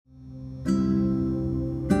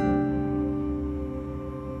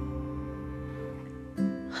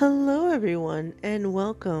Hello, everyone, and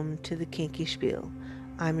welcome to the Kinky Spiel.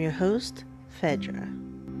 I'm your host, Fedra.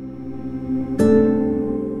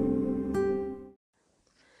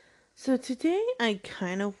 So, today I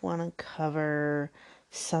kind of want to cover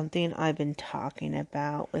something I've been talking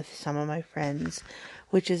about with some of my friends,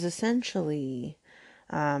 which is essentially,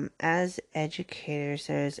 as educators,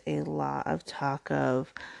 there's a lot of talk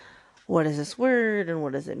of what is this word and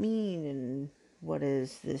what does it mean and what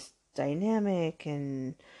is this dynamic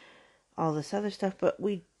and all this other stuff, but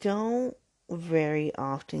we don't very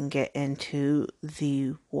often get into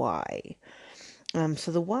the why.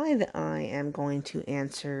 So the why that I am going to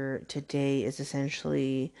answer today is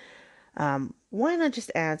essentially, why not just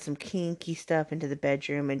add some kinky stuff into the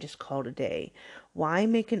bedroom and just call it a day? Why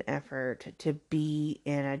make an effort to be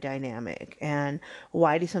in a dynamic? And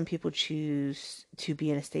why do some people choose to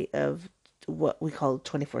be in a state of what we call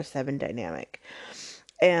 24/7 dynamic?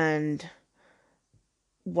 And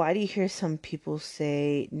why do you hear some people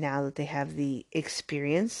say now that they have the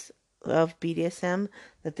experience of BDSM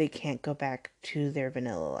that they can't go back to their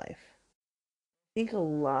vanilla life? I think a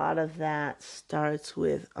lot of that starts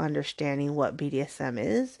with understanding what BDSM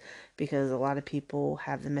is, because a lot of people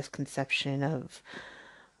have the misconception of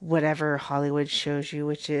whatever Hollywood shows you,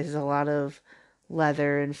 which is a lot of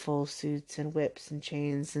leather and full suits and whips and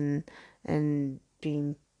chains and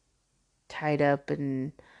being tied up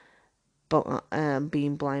and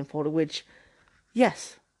being blindfolded, which,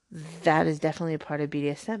 yes, that is definitely a part of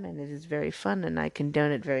BDSM and it is very fun and I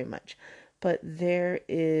condone it very much. But there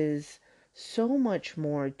is so much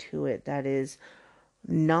more to it that is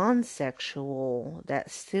non-sexual that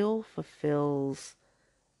still fulfills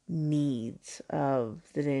needs of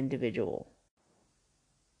the individual.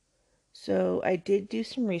 So I did do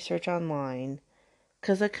some research online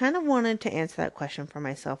because I kind of wanted to answer that question for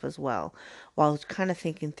myself as well. While I was kind of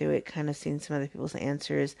thinking through it, kind of seeing some other people's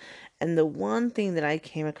answers. And the one thing that I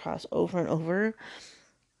came across over and over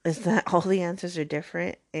is that all the answers are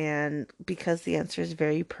different. And because the answer is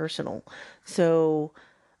very personal. So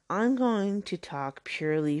I'm going to talk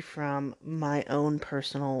purely from my own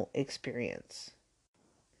personal experience.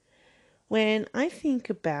 When I think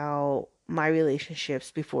about my relationships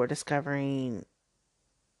before discovering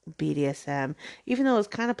BDSM, even though I was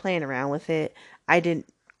kind of playing around with it, I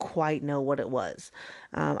didn't quite know what it was.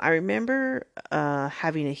 I remember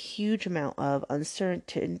having a huge amount of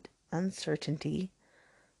uncertainty.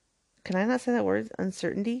 Can I not say that word?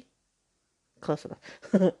 Uncertainty? Close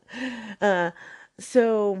enough. uh,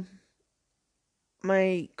 so,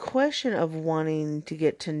 my question of wanting to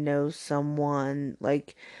get to know someone,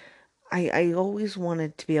 like, I always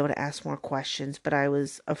wanted to be able to ask more questions, but I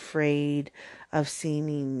was afraid of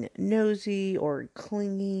seeming nosy or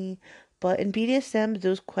clingy. But in BDSM,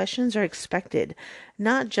 those questions are expected.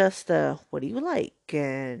 Not just the, what do you like?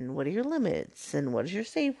 And what are your limits? And what is your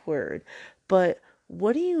safe word? But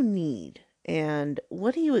what do you need? And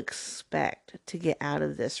what do you expect to get out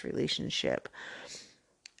of this relationship?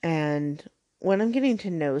 And when I'm getting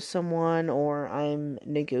to know someone or I'm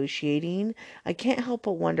negotiating, I can't help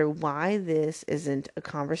but wonder why this isn't a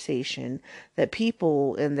conversation that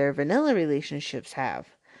people in their vanilla relationships have.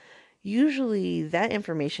 Usually, that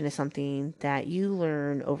information is something that you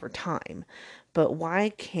learn over time, but why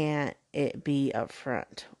can't it be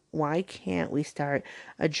upfront? Why can't we start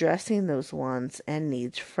addressing those wants and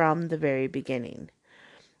needs from the very beginning?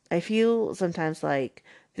 I feel sometimes like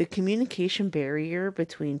the communication barrier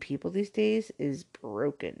between people these days is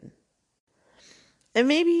broken. And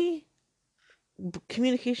maybe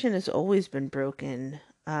communication has always been broken,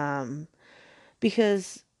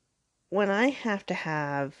 because when I have to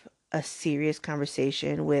have a serious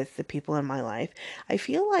conversation with the people in my life, I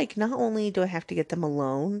feel like not only do I have to get them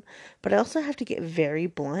alone, but I also have to get very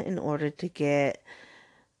blunt in order to get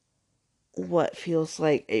what feels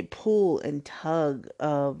like a pull and tug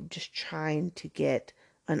of just trying to get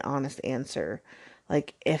an honest answer.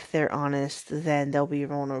 Like, if they're honest, then they'll be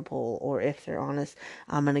vulnerable, or if they're honest,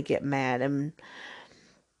 I'm gonna get mad. And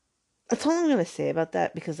that's all I'm gonna say about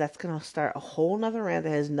that, because that's gonna start a whole nother rant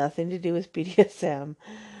that has nothing to do with BDSM.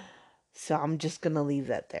 So I'm just gonna leave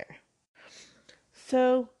that there.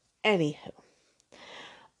 So, anywho.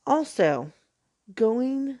 Also,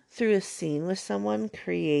 going through a scene with someone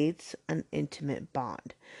creates an intimate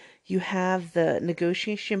bond. You have the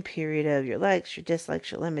negotiation period of your likes, your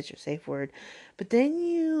dislikes, your limits, your safe word, but then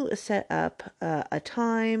you set up a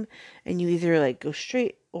time and you either like go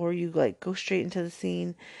straight or you like go straight into the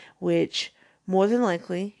scene, which more than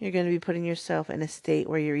likely you're going to be putting yourself in a state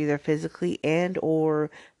where you're either physically and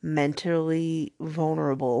or mentally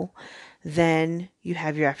vulnerable. Then you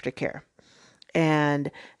have your aftercare.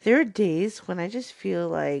 And there are days when I just feel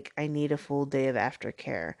like I need a full day of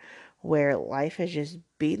aftercare where life has just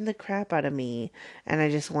beaten the crap out of me and I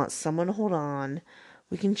just want someone to hold on.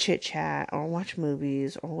 We can chit chat or watch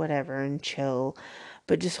movies or whatever and chill,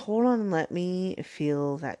 but just hold on and let me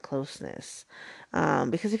feel that closeness.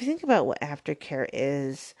 Because if you think about what aftercare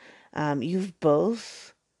is, you've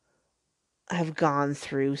both have gone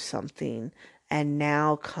through something, and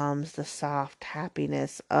now comes the soft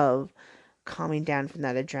happiness of calming down from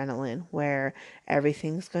that adrenaline where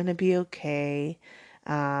everything's going to be okay.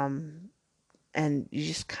 Um, and you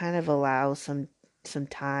just kind of allow some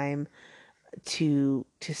time to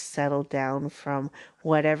settle down from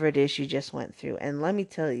whatever it is you just went through. And let me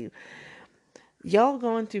tell you, y'all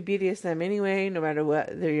going through BDSM anyway, no matter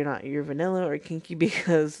whether you're vanilla or kinky,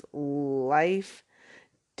 because life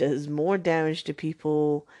does more damage to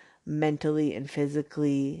people mentally and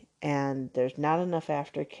physically, and there's not enough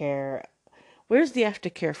aftercare. Where's the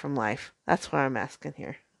aftercare from life? That's what I'm asking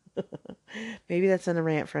here. Maybe that's in a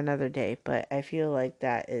rant for another day, but I feel like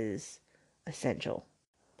that is essential.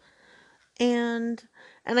 And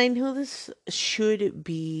I know this should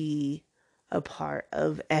be a part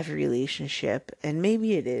of every relationship, and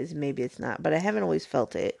maybe it is, maybe it's not, but I haven't always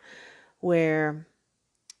felt it where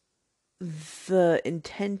the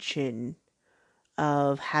intention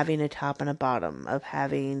of having a top and a bottom, of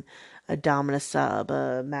having a dom and a sub,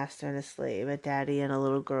 a master and a slave, a daddy and a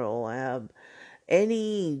little girl,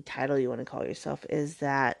 any title you want to call yourself, is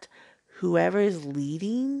that whoever is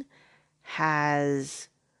leading has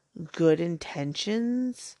good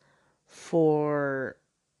intentions for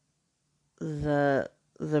the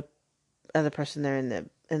other person they're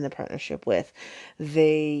in the partnership with.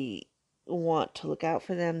 They want to look out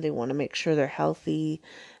for them. They want to make sure they're healthy.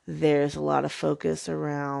 There's a lot of focus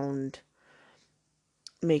around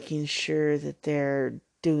making sure that they're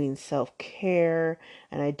doing self-care,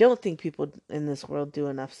 and I don't think people in this world do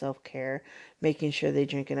enough self-care, making sure they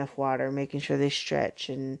drink enough water, making sure they stretch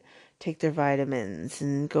and take their vitamins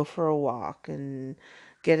and go for a walk and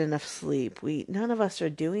get enough sleep. We none of us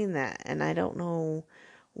are doing that, and I don't know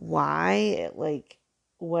why. Like,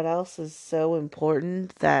 what else is so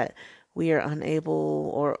important that we are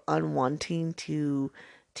unable or unwanting to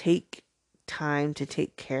take time to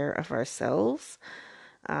take care of ourselves?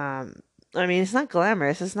 Um, I mean, it's not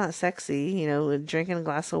glamorous. It's not sexy. Drinking a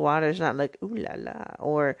glass of water is not like, ooh la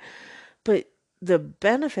la. But the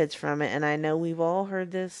benefits from it, and I know we've all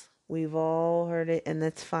heard this, we've all heard it, and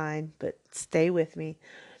that's fine, but stay with me.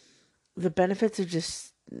 The benefits of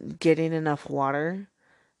just getting enough water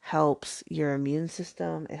helps your immune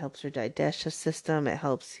system, it helps your digestive system, it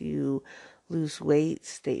helps you lose weight,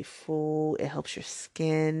 stay full, it helps your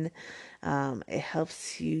skin, it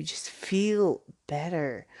helps you just feel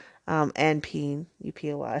better. And peeing, you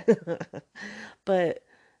pee a lot. But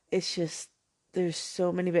it's just, there's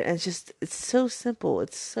so many, but it's so simple,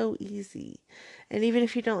 it's so easy. And even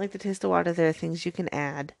if you don't like the taste of water, there are things you can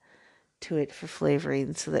add to it for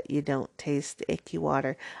flavoring so that you don't taste icky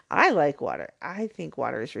water. I like water. I think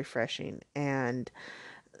water is refreshing, and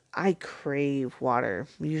I crave water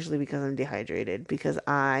usually because I'm dehydrated, because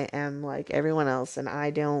I am like everyone else and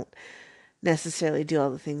I don't necessarily do all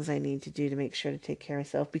the things I need to do to make sure to take care of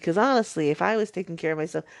myself, because honestly, if I was taking care of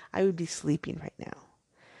myself, I would be sleeping right now,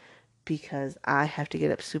 because I have to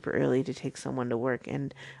get up super early to take someone to work,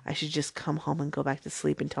 and I should just come home and go back to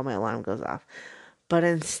sleep until my alarm goes off. But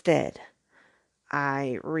instead,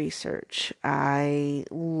 I research, I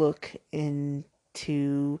look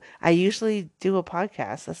into, I usually do a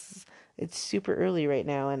podcast. It's super early right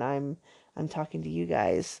now, and I'm talking to you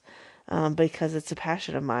guys, because it's a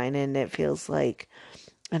passion of mine, and it feels like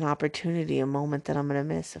an opportunity, a moment that I'm going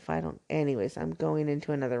to miss if I don't. Anyways, I'm going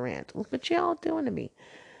into another rant. Look what y'all doing to me.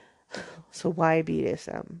 So why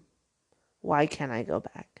BDSM? Why can't I go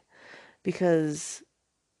back? Because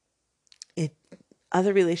it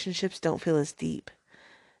other relationships don't feel as deep.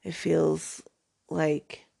 It feels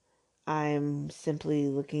like I'm simply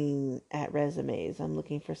looking at resumes. I'm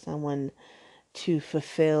looking for someone to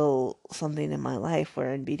fulfill something in my life,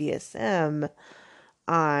 where in BDSM,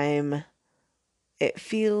 I'm, it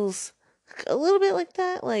feels a little bit like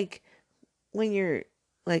that. Like, when you're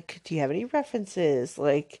like, do you have any references?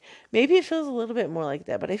 Like, maybe it feels a little bit more like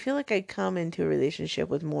that, but I feel like I come into a relationship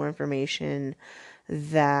with more information,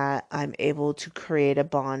 that I'm able to create a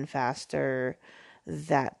bond faster,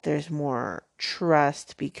 that there's more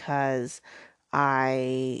trust because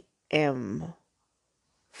I am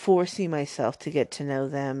forcing myself to get to know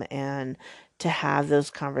them and to have those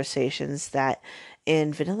conversations that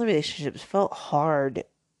in vanilla relationships felt hard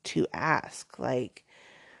to ask. Like,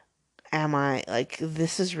 am I like,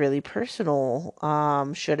 this is really personal?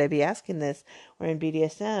 Should I be asking this? Or in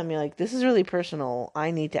BDSM, you're like, this is really personal.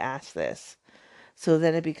 I need to ask this. So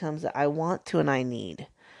then it becomes I want to and I need.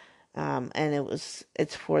 And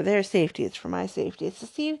it's for their safety. It's for my safety. It's to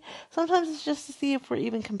see, sometimes it's just to see if we're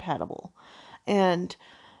even compatible. And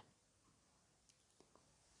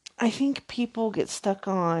I think people get stuck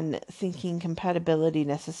on thinking compatibility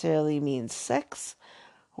necessarily means sex,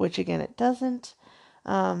 which again, it doesn't.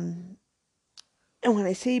 Um, and when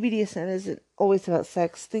I say BDSM isn't always about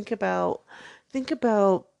sex, think about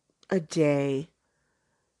a day.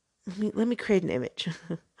 Let me create an image.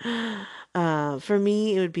 For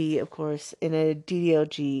me, it would be, of course, in a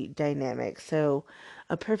DDLG dynamic. So,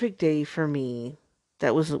 a perfect day for me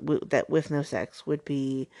that with no sex would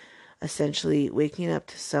be essentially waking up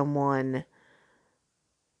to someone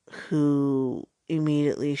who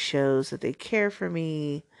immediately shows that they care for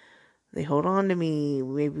me. They hold on to me.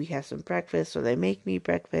 Maybe we have some breakfast, or they make me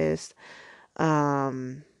breakfast.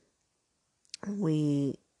 Um,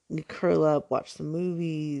 we curl up, watch some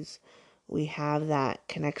movies. We have that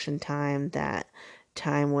connection time, that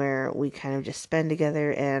time where we kind of just spend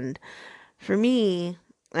together. And for me,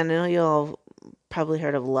 I know y'all probably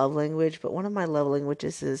heard of love language, but one of my love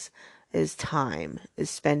languages is time, is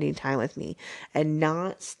spending time with me and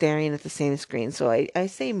not staring at the same screen. So I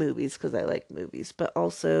say movies because I like movies, but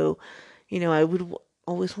also, I would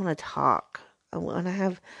always want to talk. I want to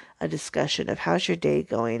have a discussion of how's your day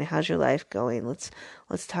going? How's your life going?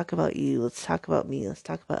 Let's talk about you. Let's talk about me. Let's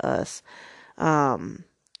talk about us. Um,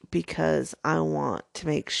 because I want to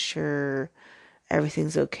make sure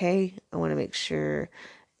everything's okay. I want to make sure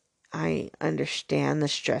I understand the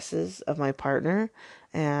stresses of my partner,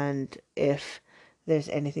 and if there's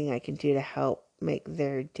anything I can do to help make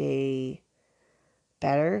their day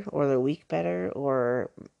better or their week better, or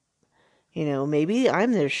maybe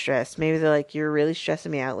I'm their stress. Maybe they're like, you're really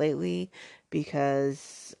stressing me out lately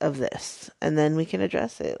because of this, and then we can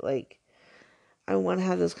address it. Like, I want to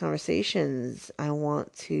have those conversations. I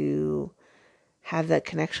want to have that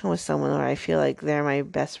connection with someone where I feel like they're my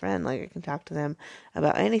best friend. Like, I can talk to them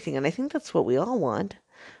about anything. And I think that's what we all want.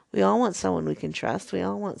 We all want someone we can trust. We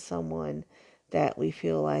all want someone that we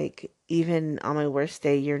feel like, even on my worst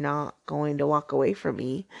day, you're not going to walk away from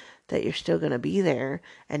me, that you're still going to be there.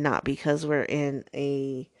 And not because we're in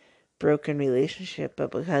a broken relationship, but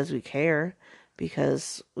because we care,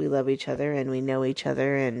 because we love each other and we know each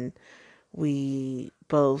other, and we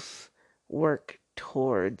both work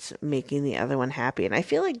towards making the other one happy. And I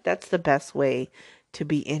feel like that's the best way to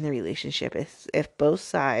be in a relationship, is if both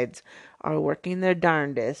sides are working their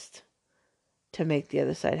darndest to make the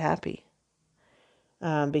other side happy.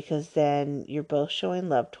 Because then you're both showing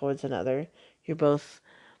love towards another. You're both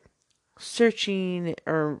searching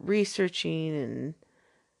or researching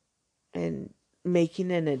and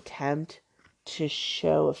making an attempt to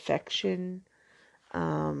show affection.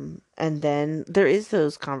 And then there is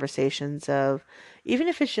those conversations of, even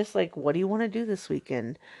if it's just like, what do you want to do this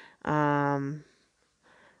weekend? Um,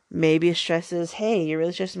 Maybe it stresses, hey, you're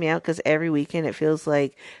really stressing me out because every weekend it feels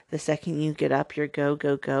like the second you get up, you're go,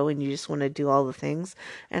 go, go, and you just want to do all the things.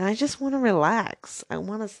 And I just want to relax. I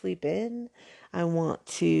want to sleep in. I want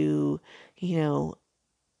to, you know,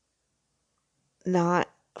 not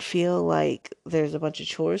feel like there's a bunch of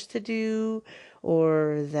chores to do,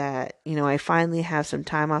 or that, I finally have some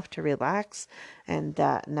time off to relax, and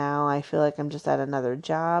that now I feel like I'm just at another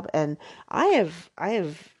job. And I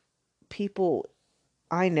have people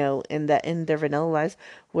I know in their vanilla lives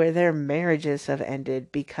where their marriages have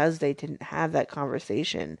ended because they didn't have that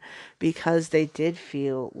conversation, because they did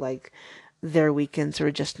feel like their weekends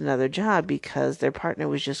were just another job, because their partner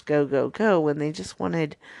was just go, go, go, when they just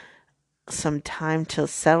wanted some time to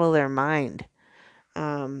settle their mind.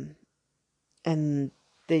 Um, and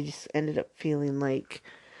they just ended up feeling like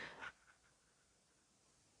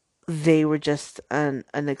they were just an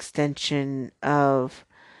extension of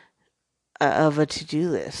a to-do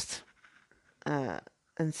list. Uh,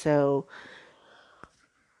 and so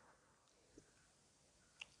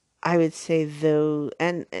I would say, though,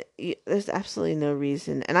 and there's absolutely no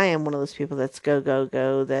reason, and I am one of those people that's go, go,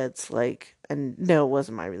 go, that's like, and no, it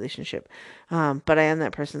wasn't my relationship, but I am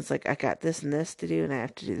that person that's like, I got this and this to do, and I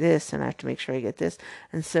have to do this, and I have to make sure I get this.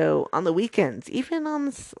 And so on the weekends, even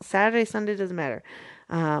on Saturday, Sunday, doesn't matter,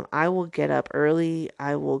 I will get up early,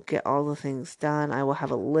 I will get all the things done, I will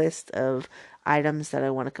have a list of items that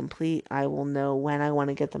I want to complete, I will know when I want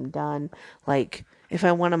to get them done. Like, if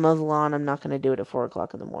I want to mow the lawn, I'm not going to do it at 4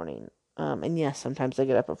 o'clock in the morning. And yes, sometimes I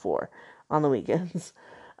get up at 4 on the weekends,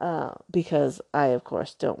 because I, of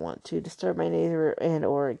course, don't want to disturb my neighbor and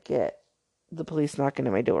or get the police knocking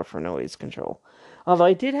at my door for noise control. Although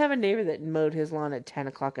I did have a neighbor that mowed his lawn at 10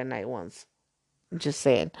 o'clock at night once. I'm just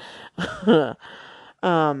saying.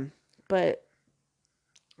 um, but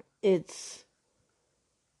it's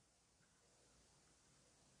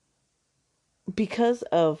because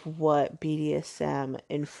of what BDSM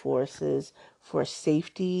enforces for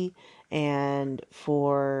safety and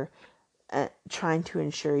for trying to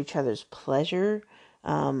ensure each other's pleasure.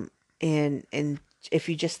 And if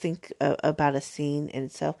you just think about a scene in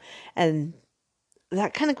itself, and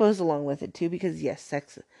that kind of goes along with it too, because yes,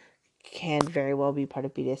 sex can very well be part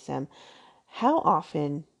of BDSM. How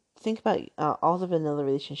often, think about all the vanilla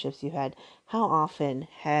relationships you've had, how often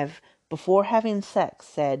have, before having sex,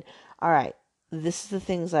 said, all right, this is the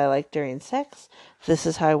things I like during sex. This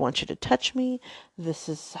is how I want you to touch me. This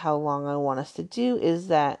is how long I want us to do. Is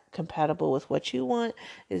that compatible with what you want?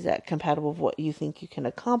 Is that compatible with what you think you can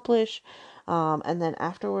accomplish? And then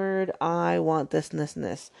afterward, I want this and this and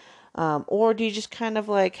this. Or do you just kind of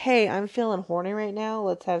like, hey, I'm feeling horny right now,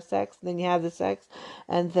 let's have sex. Then you have the sex,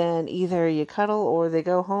 and then either you cuddle, or they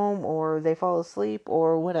go home, or they fall asleep,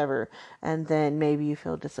 or whatever. And then maybe you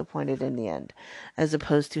feel disappointed in the end, as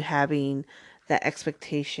opposed to having that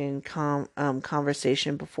expectation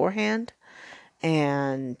conversation beforehand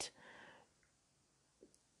and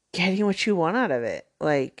getting what you want out of it.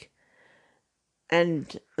 Like,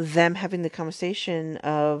 and them having the conversation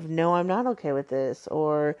of, no, I'm not okay with this,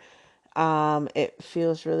 or it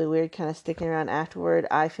feels really weird kind of sticking around afterward.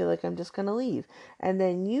 I feel like I'm just going to leave. And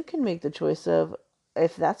then you can make the choice of,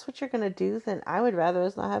 if that's what you're going to do, then I would rather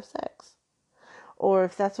us not have sex. Or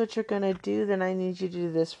if that's what you're going to do, then I need you to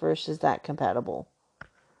do this first. Is that compatible?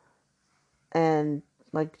 And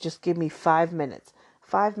like, just give me 5 minutes.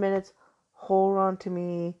 5 minutes, hold on to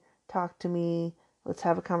me, talk to me, let's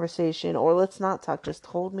have a conversation, or let's not talk, just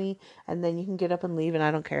hold me, and then you can get up and leave, and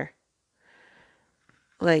I don't care.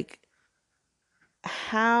 Like,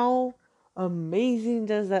 how amazing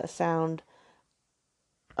does that sound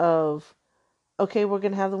of, okay, we're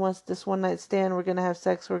gonna have this one night stand, we're gonna have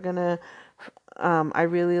sex, we're gonna I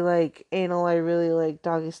really like anal, I really like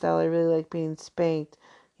doggy style, I really like being spanked,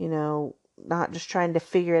 not just trying to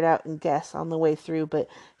figure it out and guess on the way through, but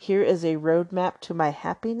here is a roadmap to my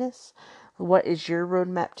happiness. What is your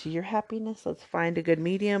roadmap to your happiness? Let's find a good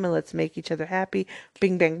medium and let's make each other happy.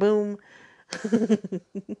 Bing bang boom.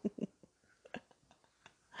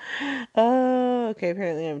 Oh, okay.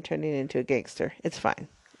 Apparently, I'm turning into a gangster. It's fine.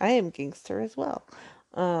 I am gangster as well.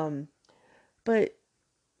 Um, but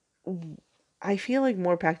I feel like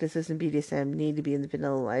more practices in BDSM need to be in the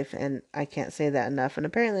vanilla life, and I can't say that enough. And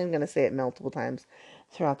apparently, I'm going to say it multiple times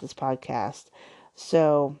throughout this podcast.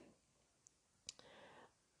 So,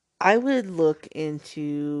 I would look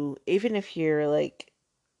into, even if you're like,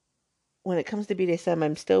 when it comes to BDSM,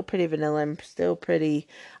 I'm still pretty vanilla. I'm still pretty,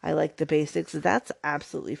 I like the basics. That's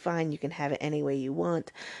absolutely fine. You can have it any way you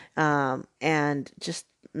want. And just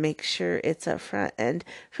make sure it's up front. And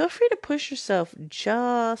feel free to push yourself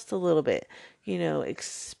just a little bit.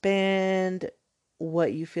 Expand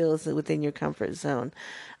what you feel is within your comfort zone.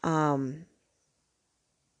 Um,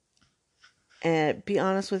 and be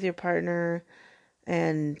honest with your partner.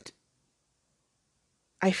 And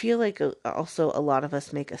I feel like also a lot of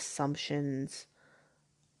us make assumptions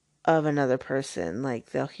of another person.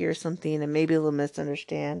 Like, they'll hear something and maybe they'll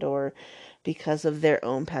misunderstand, or because of their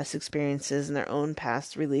own past experiences and their own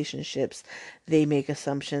past relationships, they make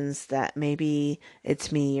assumptions that maybe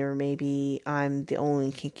it's me, or maybe I'm the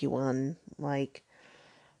only kinky one. Like,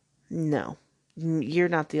 no, you're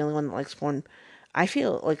not the only one that likes porn. I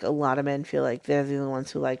feel like a lot of men feel like they're the only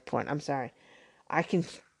ones who like porn. I'm sorry. I can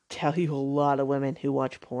tell you a lot of women who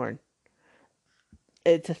watch porn.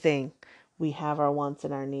 It's a thing. We have our wants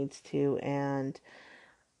and our needs too, and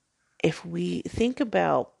if we think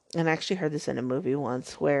about, and I actually heard this in a movie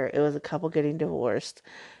once where it was a couple getting divorced,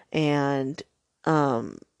 and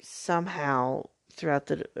somehow throughout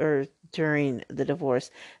the, or during the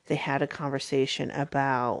divorce, they had a conversation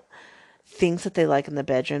about things that they like in the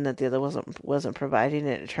bedroom that the other wasn't providing,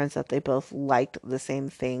 and it turns out they both liked the same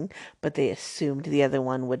thing, but they assumed the other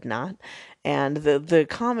one would not. And the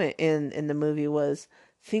comment in the movie was,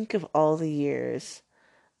 think of all the years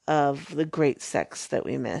of the great sex that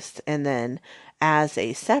we missed. And then as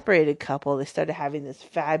a separated couple, they started having this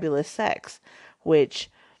fabulous sex,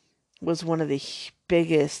 which was one of the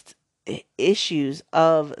biggest issues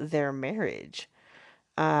of their marriage.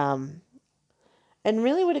 Um, and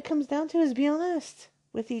really what it comes down to is, be honest.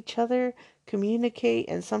 with each other, communicate,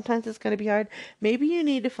 and sometimes it's going to be hard. Maybe you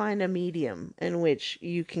need to find a medium in which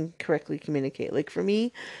you can correctly communicate. Like for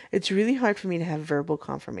me, it's really hard for me to have verbal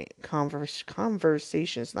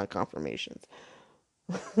conversations, not confirmations.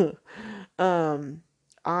 um,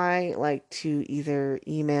 I like to either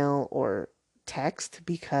email or text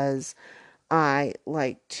because I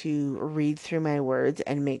like to read through my words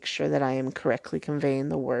and make sure that I am correctly conveying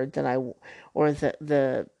the word that or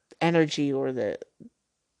the energy or the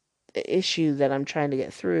issue that I'm trying to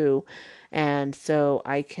get through. And so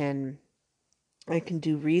I can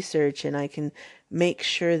do research and I can make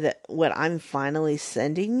sure that what I'm finally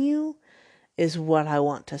sending you is what I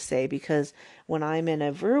want to say, because when I'm in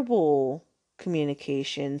a verbal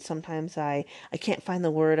communication, sometimes I can't find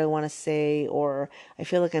the word I want to say, or I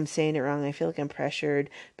feel like I'm saying it wrong. I feel like I'm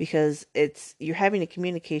pressured because you're having a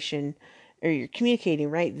communication, or you're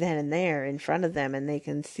communicating right then and there in front of them, and they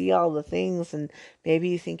can see all the things, and maybe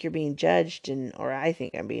you think you're being judged, or I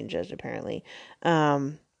think I'm being judged apparently.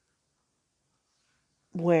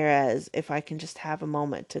 Whereas if I can just have a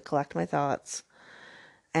moment to collect my thoughts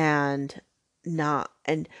and not,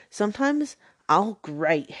 and sometimes I'll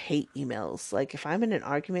write hate emails. Like if I'm in an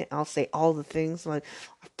argument, I'll say all the things like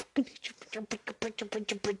I fucking hate you,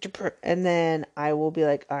 and then I will be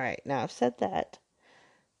like, all right, now I've said that,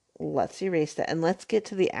 let's erase that and let's get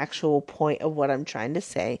to the actual point of what I'm trying to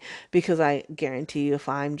say, because I guarantee you if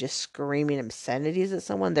I'm just screaming obscenities at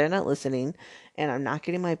someone, they're not listening, and I'm not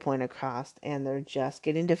getting my point across, and they're just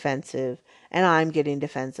getting defensive, and I'm getting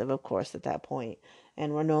defensive, of course, at that point,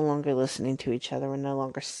 and we're no longer listening to each other, we're no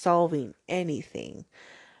longer solving anything.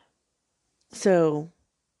 So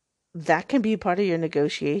that can be part of your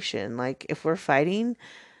negotiation. Like if we're fighting,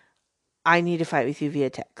 I need to fight with you via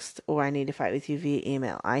text, or I need to fight with you via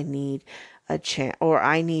email. I need a chance, or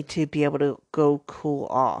I need to be able to go cool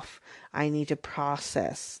off. I need to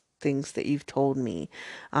process things that you've told me.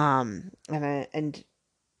 And I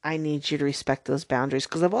need you to respect those boundaries.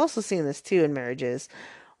 Because I've also seen this too in marriages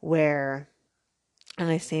where, and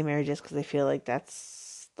I say marriages because I feel like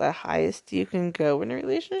that's the highest you can go in a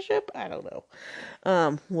relationship. I don't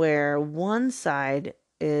know. Where one side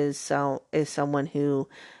is someone who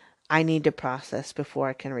I need to process before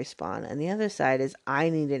I can respond. And the other side is I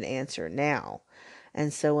need an answer now.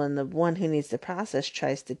 And so when the one who needs to process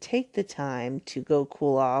tries to take the time to go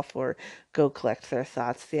cool off or go collect their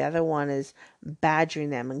thoughts, the other one is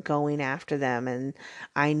badgering them and going after them. And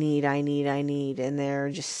I need. And they're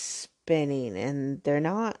just spinning, and they're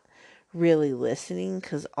not really listening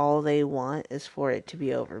because all they want is for it to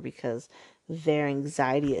be over, because their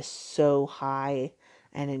anxiety is so high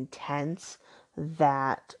and intense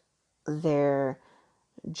that they're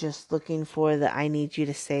just looking for the I need you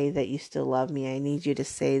to say that you still love me. I need you to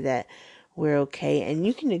say that we're okay. And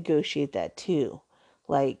you can negotiate that too.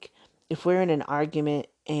 Like if we're in an argument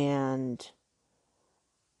and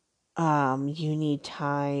you need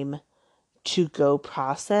time to go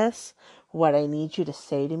process, what I need you to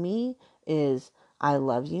say to me is I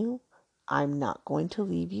love you. I'm not going to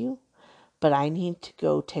leave you, but I need to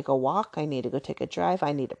go take a walk. I need to go take a drive.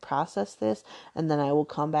 I need to process this. And then I will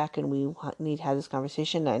come back and we need to have this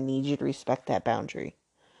conversation. I need you to respect that boundary.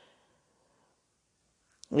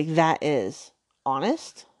 Like that is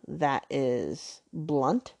honest. That is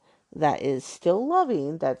blunt. That is still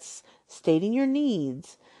loving. That's stating your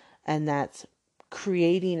needs. And that's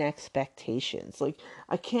creating expectations. Like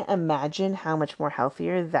I can't imagine how much more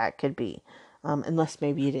healthier that could be. Unless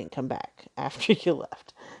maybe you didn't come back after you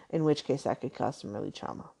left, in which case that could cause some really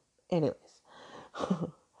trauma. Anyways,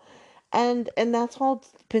 and that's all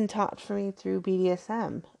been taught for me through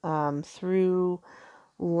BDSM, through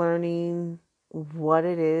learning what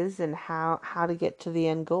it is and how to get to the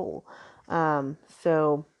end goal.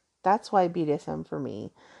 So that's why BDSM for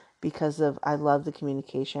me, because of I love the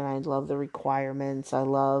communication, I love the requirements, I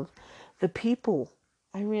love the people.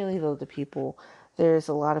 I really love the people. There's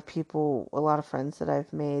a lot of people, a lot of friends that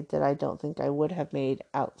I've made that I don't think I would have made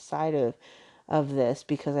outside of this,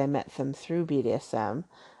 because I met them through BDSM.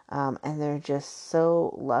 And they're just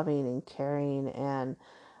so loving and caring, and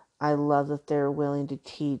I love that they're willing to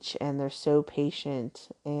teach, and they're so patient.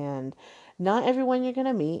 And not everyone you're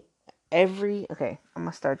gonna meet, okay, I'm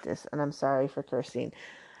gonna start this, and I'm sorry for cursing.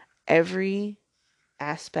 Every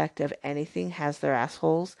aspect of anything has their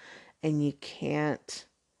assholes, and you can't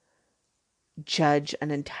judge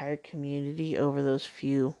an entire community over those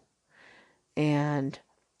few. And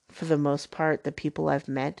for the most part, the people I've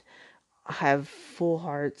met have full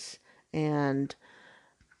hearts. And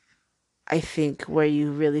I think where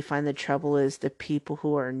you really find the trouble is the people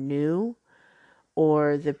who are new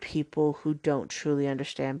or the people who don't truly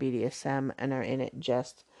understand BDSM and are in it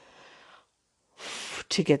just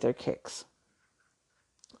to get their kicks.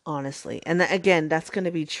 Honestly. And again, that's going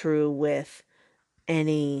to be true with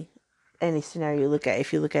any scenario you look at.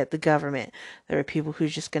 If you look at the government, there are people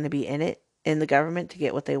who's just going to be in the government to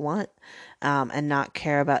get what they want, and not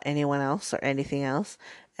care about anyone else or anything else.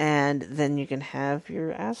 And then you can have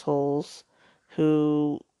your assholes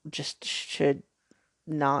who just should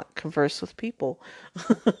not converse with people.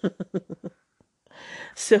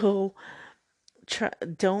 So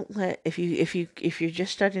don't let, if you're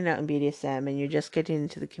just starting out in BDSM and you're just getting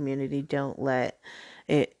into the community, don't let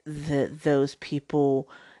those people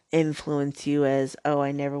influence you as, oh,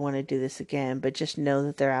 I never want to do this again. But just know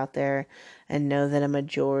that they're out there, and know that a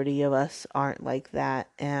majority of us aren't like that,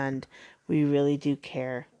 and we really do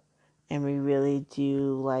care, and we really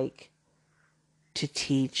do like to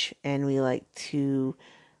teach, and we like to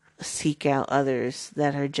seek out others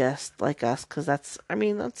that are just like us, because that's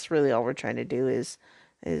really all we're trying to do is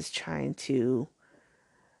trying to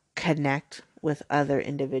connect with other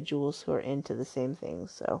individuals who are into the same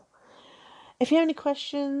things. So if you have any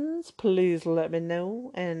questions, please let me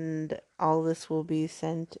know, and all this will be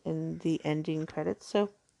sent in the ending credits.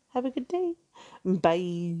 So have a good day.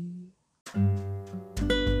 Bye.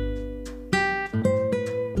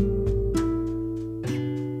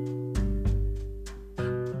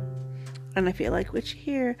 And if you like what you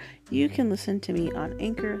hear, you can listen to me on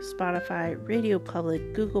Anchor, Spotify, Radio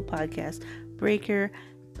Public, Google Podcast, Breaker,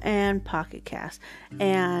 and Pocket Cast.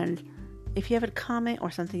 And if you have a comment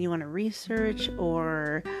or something you want to research,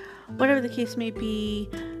 or whatever the case may be,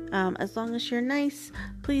 as long as you're nice,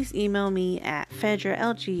 please email me at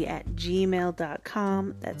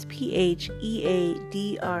phedralg@gmail.com. That's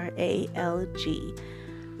PHEADRALG.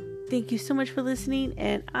 Thank you so much for listening,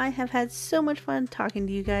 and I have had so much fun talking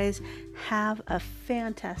to you guys. Have a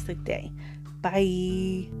fantastic day.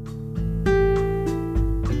 Bye.